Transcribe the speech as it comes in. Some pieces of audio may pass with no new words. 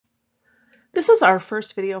This is our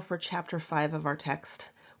first video for Chapter 5 of our text.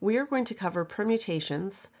 We are going to cover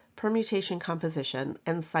permutations, permutation composition,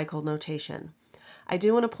 and cycle notation. I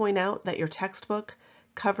do want to point out that your textbook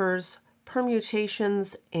covers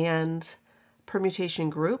permutations and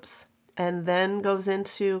permutation groups, and then goes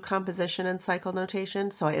into composition and cycle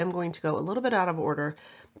notation. So I am going to go a little bit out of order,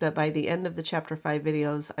 but by the end of the Chapter 5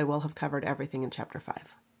 videos, I will have covered everything in Chapter 5.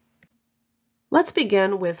 Let's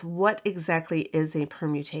begin with what exactly is a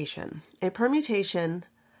permutation. A permutation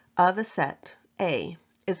of a set A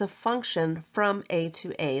is a function from A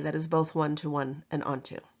to A that is both one-to-one and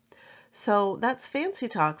onto. So that's fancy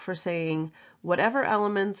talk for saying whatever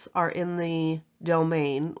elements are in the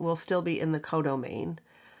domain will still be in the codomain.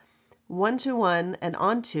 One-to-one and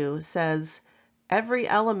onto says every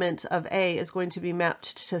element of A is going to be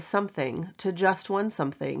mapped to something, to just one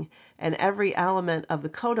something, and every element of the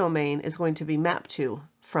codomain is going to be mapped to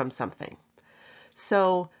from something.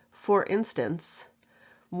 So, for instance,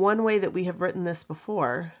 one way that we have written this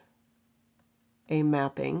before, a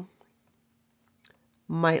mapping,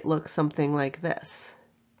 might look something like this.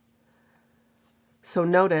 So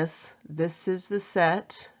notice this is the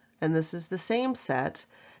set, and this is the same set.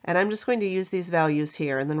 And I'm just going to use these values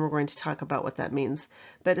here, and then we're going to talk about what that means.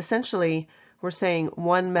 But essentially, we're saying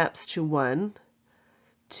 1 maps to 1,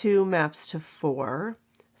 2 maps to 4,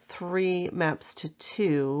 3 maps to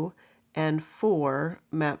 2, and 4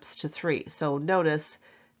 maps to 3. So notice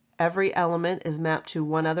every element is mapped to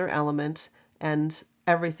one other element, and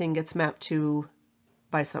everything gets mapped to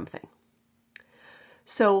by something.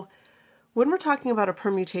 So when we're talking about a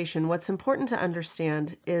permutation, what's important to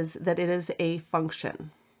understand is that it is a function.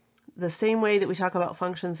 The same way that we talk about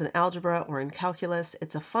functions in algebra or in calculus,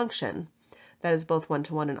 it's a function that is both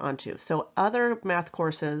one-to-one and onto. So other math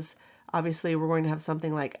courses, obviously we're going to have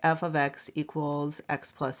something like f of x equals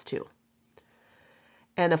x plus 2.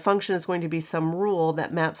 And a function is going to be some rule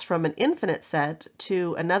that maps from an infinite set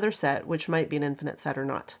to another set, which might be an infinite set or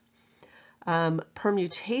not.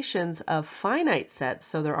 Permutations of finite sets,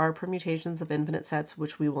 so there are permutations of infinite sets,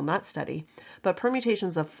 which we will not study, but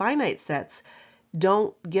permutations of finite sets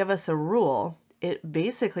don't give us a rule. It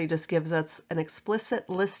basically just gives us an explicit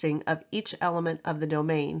listing of each element of the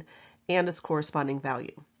domain and its corresponding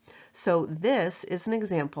value. So this is an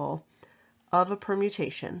example of a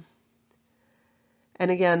permutation.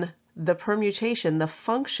 And again, the permutation, the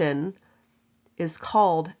function, is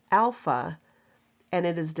called alpha, and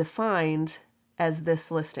it is defined as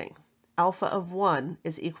this listing. Alpha of 1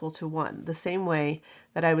 is equal to 1, the same way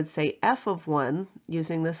that I would say f of 1,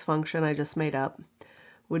 using this function I just made up,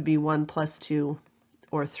 would be 1 plus 2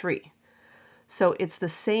 or 3. So it's the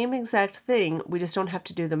same exact thing, we just don't have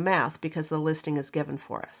to do the math because the listing is given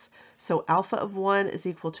for us. So alpha of 1 is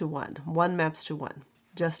equal to 1. 1 maps to 1,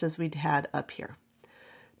 just as we'd had up here.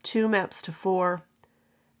 2 maps to 4.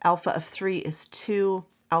 Alpha of 3 is 2.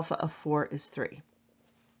 Alpha of 4 is 3.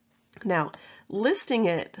 Now, listing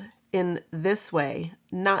it in this way,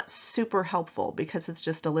 not super helpful because it's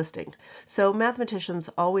just a listing. So mathematicians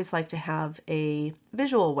always like to have a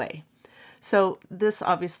visual way. So this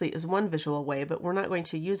obviously is one visual way, but we're not going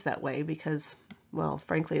to use that way because, well,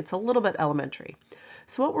 frankly, it's a little bit elementary.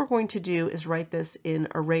 So what we're going to do is write this in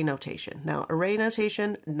array notation. Now, array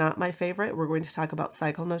notation, not my favorite. We're going to talk about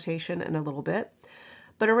cycle notation in a little bit.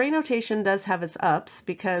 But array notation does have its ups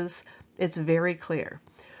because it's very clear.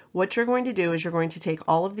 What you're going to do is you're going to take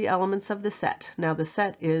all of the elements of the set. Now the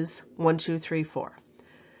set is 1, 2, 3, 4.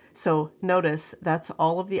 So notice that's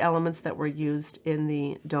all of the elements that were used in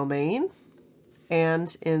the domain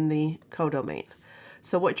and in the codomain.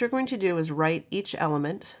 So what you're going to do is write each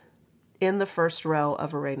element in the first row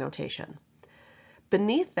of array notation.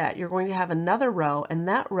 Beneath that, you're going to have another row, and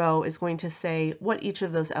that row is going to say what each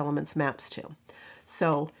of those elements maps to.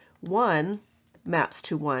 So 1 maps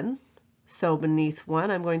to 1. So beneath 1,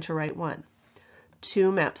 I'm going to write 1.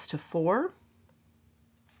 2 maps to 4.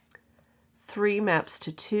 3 maps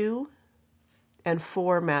to 2. And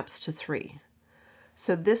 4 maps to 3.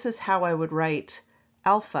 So this is how I would write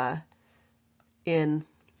alpha in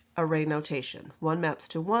array notation. 1 maps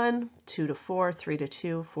to 1, 2 to 4, 3 to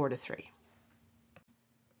 2, 4 to 3.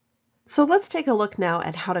 So let's take a look now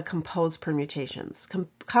at how to compose permutations.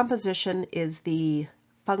 Composition is the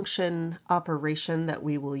function operation that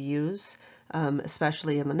we will use,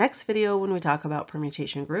 especially in the next video when we talk about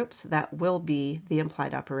permutation groups. That will be the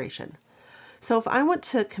implied operation. So if I want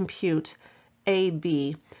to compute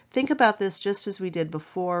AB, think about this just as we did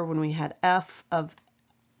before when we had f of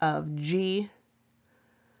g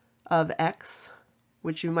of x,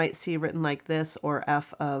 which you might see written like this, or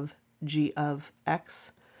f of g of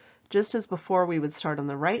x. Just as before, we would start on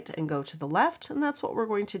the right and go to the left, and that's what we're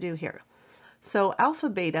going to do here. So alpha,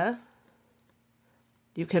 beta,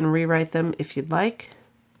 you can rewrite them if you'd like.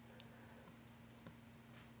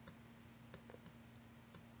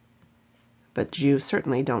 But you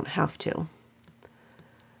certainly don't have to.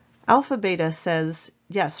 Alpha, beta says,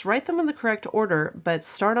 yes, write them in the correct order, but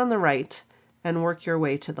start on the right and work your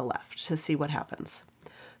way to the left to see what happens.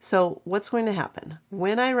 So what's going to happen?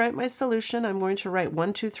 When I write my solution, I'm going to write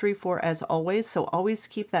 1, 2, 3, 4 as always, so always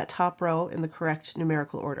keep that top row in the correct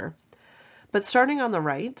numerical order. But starting on the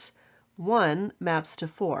right, 1 maps to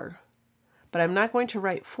 4. But I'm not going to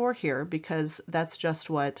write 4 here because that's just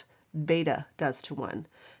what beta does to 1.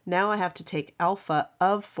 Now I have to take alpha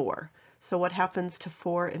of 4. So what happens to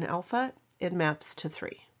 4 in alpha? It maps to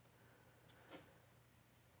 3.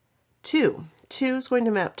 2 is going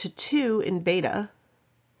to map to 2 in beta.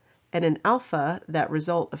 And in alpha, that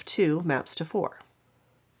result of 2 maps to 4.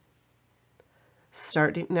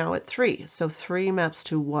 Starting now at 3. So 3 maps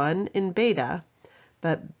to 1 in beta,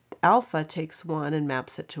 but alpha takes 1 and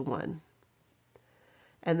maps it to 1.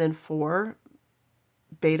 And then 4,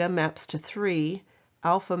 beta maps to 3,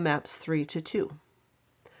 alpha maps 3 to 2.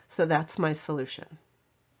 So that's my solution.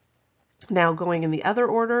 Now going in the other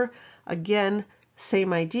order, again,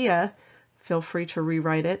 same idea. Feel free to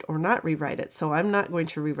rewrite it or not rewrite it. So I'm not going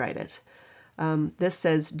to rewrite it. This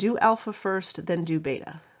says do alpha first, then do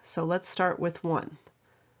beta. So let's start with 1.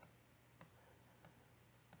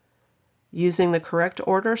 Using the correct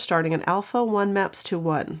order, starting at alpha, 1 maps to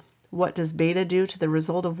 1. What does beta do to the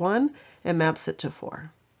result of 1? It maps it to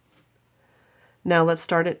 4. Now let's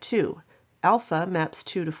start at 2. Alpha maps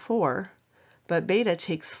 2 to 4, but beta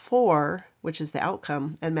takes 4, which is the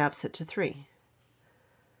outcome, and maps it to 3.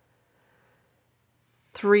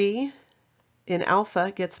 3 in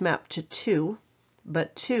alpha gets mapped to 2,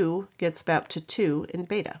 but 2 gets mapped to 2 in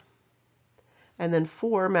beta. And then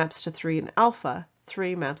 4 maps to 3 in alpha,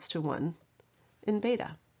 3 maps to 1 in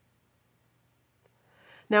beta.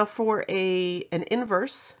 Now for an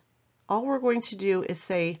inverse, all we're going to do is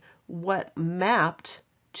say what mapped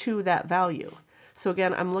to that value. So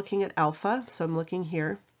again, I'm looking at alpha, so I'm looking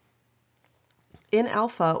here. In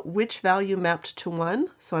alpha, which value mapped to 1?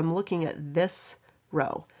 So I'm looking at this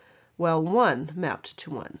row. Well, 1 mapped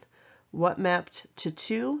to 1. What mapped to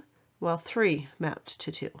 2? Well, 3 mapped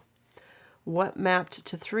to 2. What mapped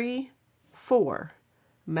to 3? 4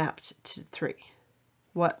 mapped to 3.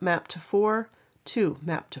 What mapped to 4? 2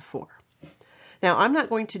 mapped to 4. Now, I'm not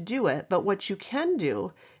going to do it, but what you can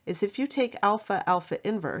do is if you take alpha, alpha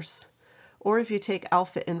inverse, or if you take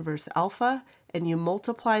alpha inverse alpha, and you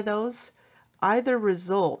multiply those, either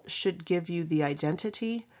result should give you the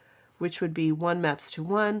identity, which would be 1 maps to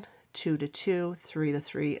 1, 2 to 2, 3 to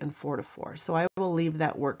 3, and 4 to 4. So I will leave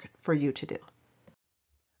that work for you to do.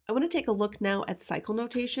 I want to take a look now at cycle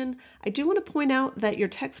notation. I do want to point out that your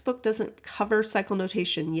textbook doesn't cover cycle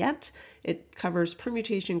notation yet. It covers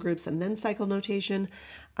permutation groups and then cycle notation.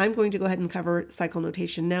 I'm going to go ahead and cover cycle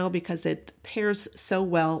notation now because it pairs so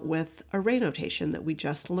well with array notation that we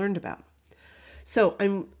just learned about. So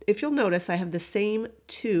if you'll notice, I have the same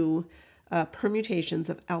two permutations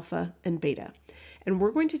of alpha and beta. And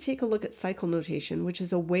we're going to take a look at cycle notation, which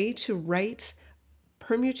is a way to write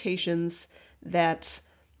permutations that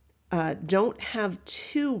don't have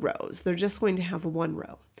 2 rows. They're just going to have 1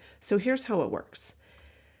 row. So here's how it works.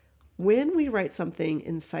 When we write something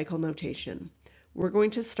in cycle notation, we're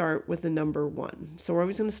going to start with the number 1. So we're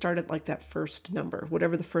always going to start at like that first number,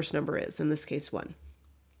 whatever the first number is, in this case 1.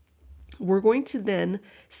 We're going to then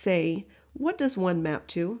say, what does 1 map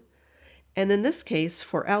to? And in this case,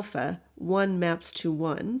 for alpha, 1 maps to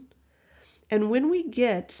 1. And when we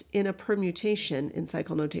get in a permutation in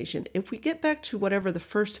cycle notation, if we get back to whatever the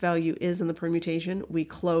first value is in the permutation, we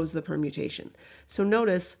close the permutation. So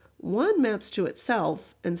notice 1 maps to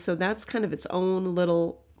itself, and so that's kind of its own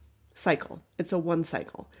little cycle. It's a 1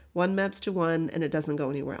 cycle. 1 maps to 1, and it doesn't go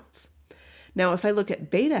anywhere else. Now if I look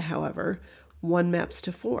at beta, however, 1 maps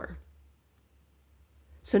to 4.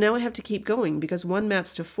 So now I have to keep going because 1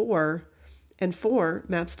 maps to 4, and 4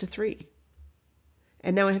 maps to 3.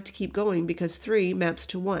 And now I have to keep going because 3 maps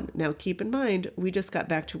to 1. Now keep in mind, we just got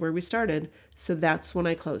back to where we started, so that's when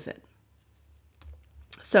I close it.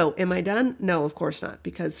 So am I done? No, of course not,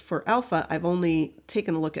 because for alpha, I've only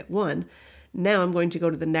taken a look at 1. Now I'm going to go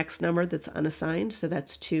to the next number that's unassigned, so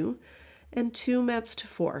that's 2. And 2 maps to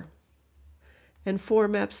 4. And 4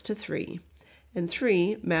 maps to 3. And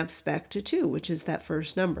 3 maps back to 2, which is that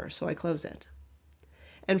first number, so I close it.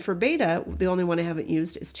 And for beta, the only one I haven't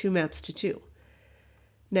used is 2 maps to 2.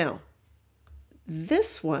 Now,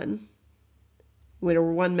 this one, where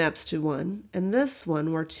 1 maps to 1, and this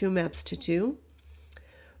one, where 2 maps to 2,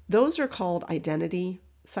 those are called identity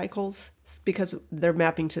cycles because they're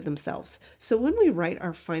mapping to themselves. So when we write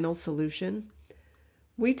our final solution,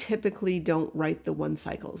 we typically don't write the 1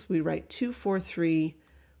 cycles. We write 2, 4, 3,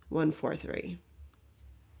 1, 4, 3.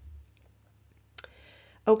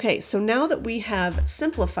 Okay, so now that we have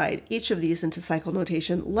simplified each of these into cycle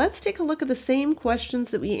notation, let's take a look at the same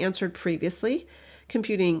questions that we answered previously,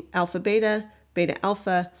 computing alpha beta, beta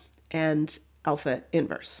alpha, and alpha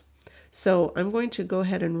inverse. So I'm going to go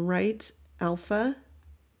ahead and write alpha,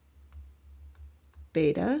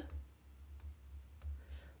 beta,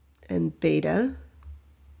 and beta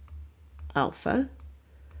alpha,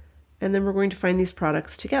 and then we're going to find these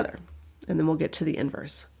products together, and then we'll get to the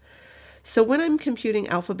inverse. So when I'm computing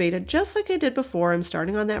alpha beta, just like I did before, I'm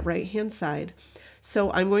starting on that right-hand side.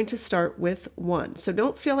 So I'm going to start with 1. So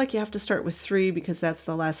don't feel like you have to start with 3 because that's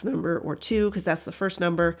the last number, or 2 because that's the first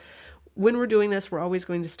number. When we're doing this, we're always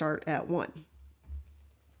going to start at 1.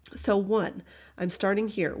 So 1, I'm starting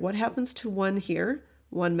here. What happens to 1 here?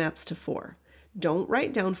 1 maps to 4. Don't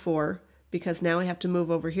write down 4 because now I have to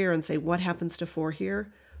move over here and say what happens to 4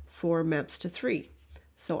 here? 4 maps to 3.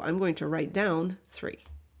 So I'm going to write down 3.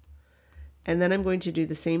 And then I'm going to do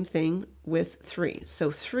the same thing with 3. So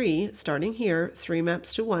 3, starting here, 3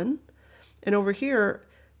 maps to 1. And over here,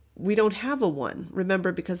 we don't have a 1.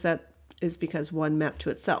 Remember, because that is because 1 mapped to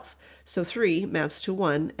itself. So 3 maps to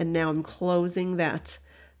 1, and now I'm closing that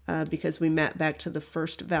because we map back to the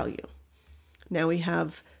first value. Now we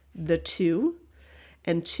have the 2,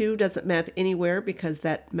 and 2 doesn't map anywhere because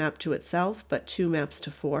that mapped to itself, but 2 maps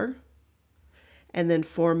to 4. And then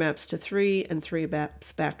 4 maps to 3, and 3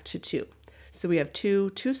 maps back to 2. So we have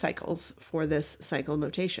two cycles for this cycle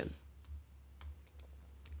notation.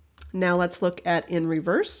 Now let's look at in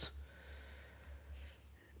reverse.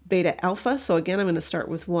 Beta alpha, so again I'm going to start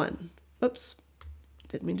with 1. Oops,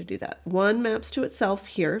 didn't mean to do that. 1 maps to itself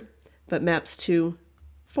here, but maps to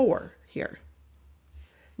 4 here.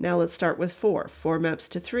 Now let's start with 4. 4 maps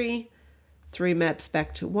to 3, 3 maps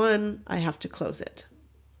back to 1, I have to close it.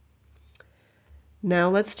 Now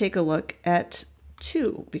let's take a look at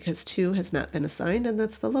 2, because 2 has not been assigned, and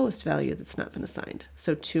that's the lowest value that's not been assigned.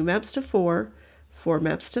 So 2 maps to 4, 4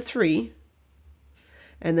 maps to 3,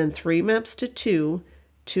 and then 3 maps to 2,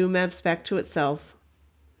 2 maps back to itself,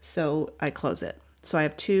 so I close it. So I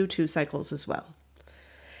have two cycles as well.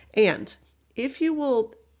 And if you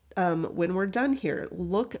will, when we're done here,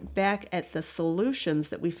 look back at the solutions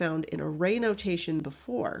that we found in array notation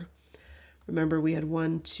before. Remember we had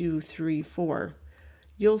 1, 2, 3, 4.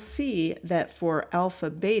 You'll see that for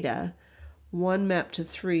alpha beta, 1 mapped to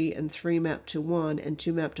 3 and 3 mapped to 1 and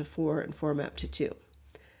 2 mapped to 4 and 4 mapped to 2.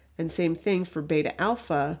 And same thing for beta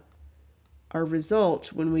alpha, our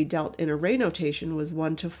result when we dealt in array notation was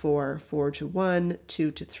 1 to 4, 4 to 1,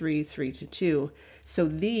 2 to 3, 3 to 2. So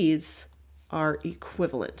these are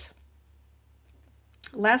equivalent.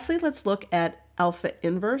 Lastly, let's look at alpha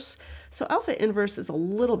inverse. So alpha inverse is a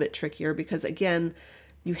little bit trickier because again,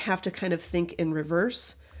 you have to kind of think in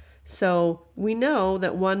reverse. So we know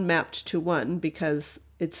that 1 mapped to 1 because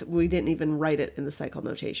we didn't even write it in the cycle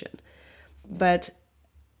notation. But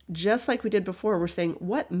just like we did before, we're saying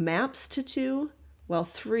what maps to 2? Well,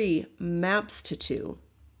 3 maps to 2.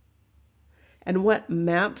 And what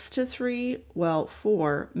maps to 3? Well,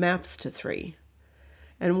 4 maps to 3.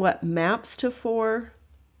 And what maps to 4?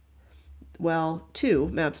 Well, 2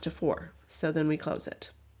 maps to 4. So then we close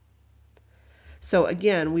it. So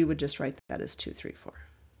again, we would just write that as 2, 3, 4.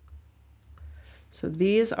 So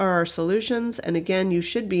these are our solutions, and again, you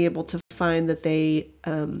should be able to find that they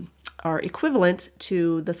are equivalent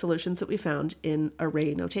to the solutions that we found in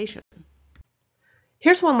array notation.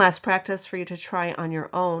 Here's one last practice for you to try on your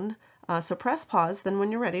own. So press pause, then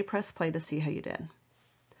when you're ready, press play to see how you did.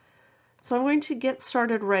 So I'm going to get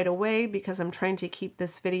started right away because I'm trying to keep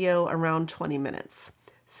this video around 20 minutes.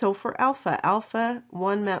 So for alpha,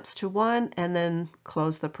 1 maps to 1, and then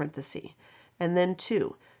close the parenthesis. And then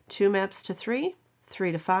 2 maps to 3,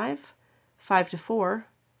 3 to 5, 5 to 4,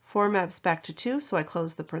 4 maps back to 2, so I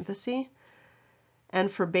close the parenthesis. And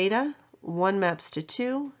for beta, 1 maps to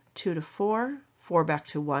 2, 2 to 4, 4 back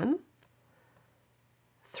to 1,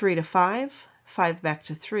 3 to 5, 5 back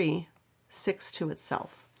to 3, 6 to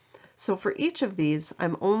itself. So for each of these,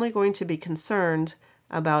 I'm only going to be concerned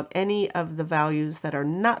about any of the values that are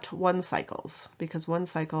not 1 cycles, because 1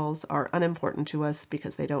 cycles are unimportant to us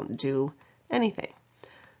because they don't do anything.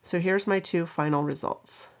 So here's my 2 final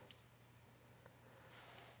results.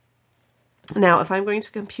 Now, if I'm going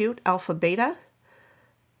to compute alpha beta,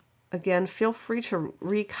 again, feel free to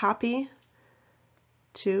recopy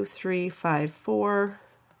 2, 3, 5, 4,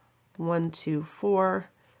 1, 2, 4,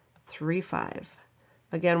 3, 5.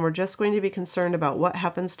 Again, we're just going to be concerned about what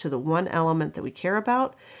happens to the one element that we care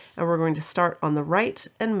about, and we're going to start on the right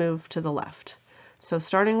and move to the left. So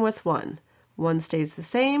starting with 1, 1 stays the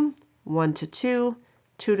same, 1 to 2,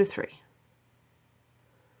 2 to 3.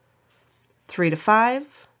 3 to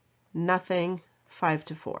 5, nothing, 5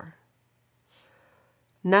 to 4.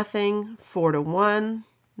 Nothing, 4 to 1,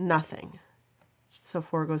 nothing. So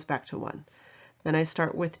 4 goes back to 1. Then I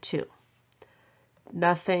start with 2.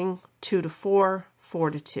 Nothing, 2 to 4,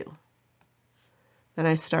 4 to 2. Then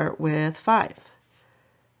I start with 5.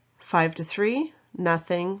 5 to 3,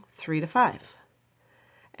 nothing, 3 to 5.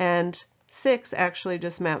 And 6 actually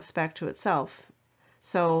just maps back to itself.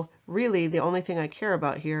 So really the only thing I care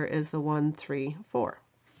about here is the 1, 3, 4.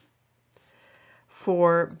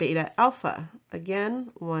 For beta alpha,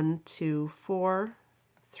 again, 1, 2, 4,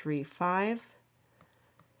 3, 5,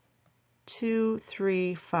 2,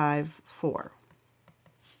 3, 5, 4.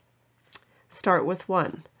 Start with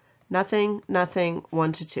 1. Nothing, nothing,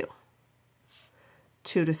 1 to 2.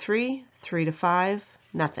 2 to 3, 3 to 5,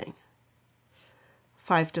 nothing.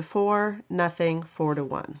 5 to 4, nothing, 4 to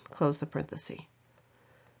 1. Close the parenthesis.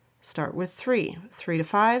 Start with 3. 3 to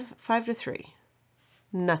 5, 5 to 3,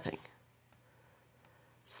 nothing.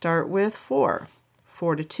 Start with 4.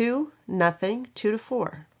 4 to 2, nothing, 2 to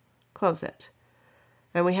 4. Close it.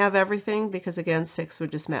 And we have everything because, again, 6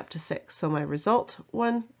 would just map to 6. So my result,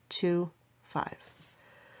 1, 2, 5.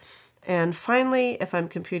 And finally, if I'm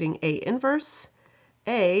computing A inverse,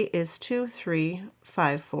 A is 2, 3,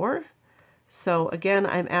 5, 4. So again,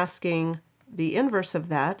 I'm asking the inverse of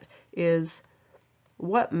that is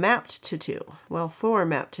what mapped to 2? Well, 4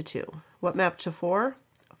 mapped to 2. What mapped to 4?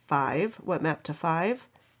 5. What mapped to 5?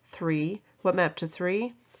 3. What mapped to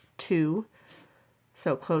 3? 2.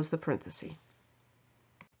 So close the parenthesis.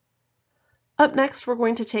 Up next, we're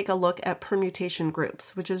going to take a look at permutation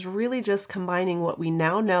groups, which is really just combining what we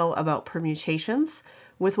now know about permutations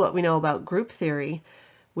with what we know about group theory,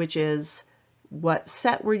 which is what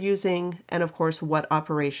set we're using, and of course what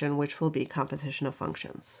operation, which will be composition of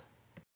functions.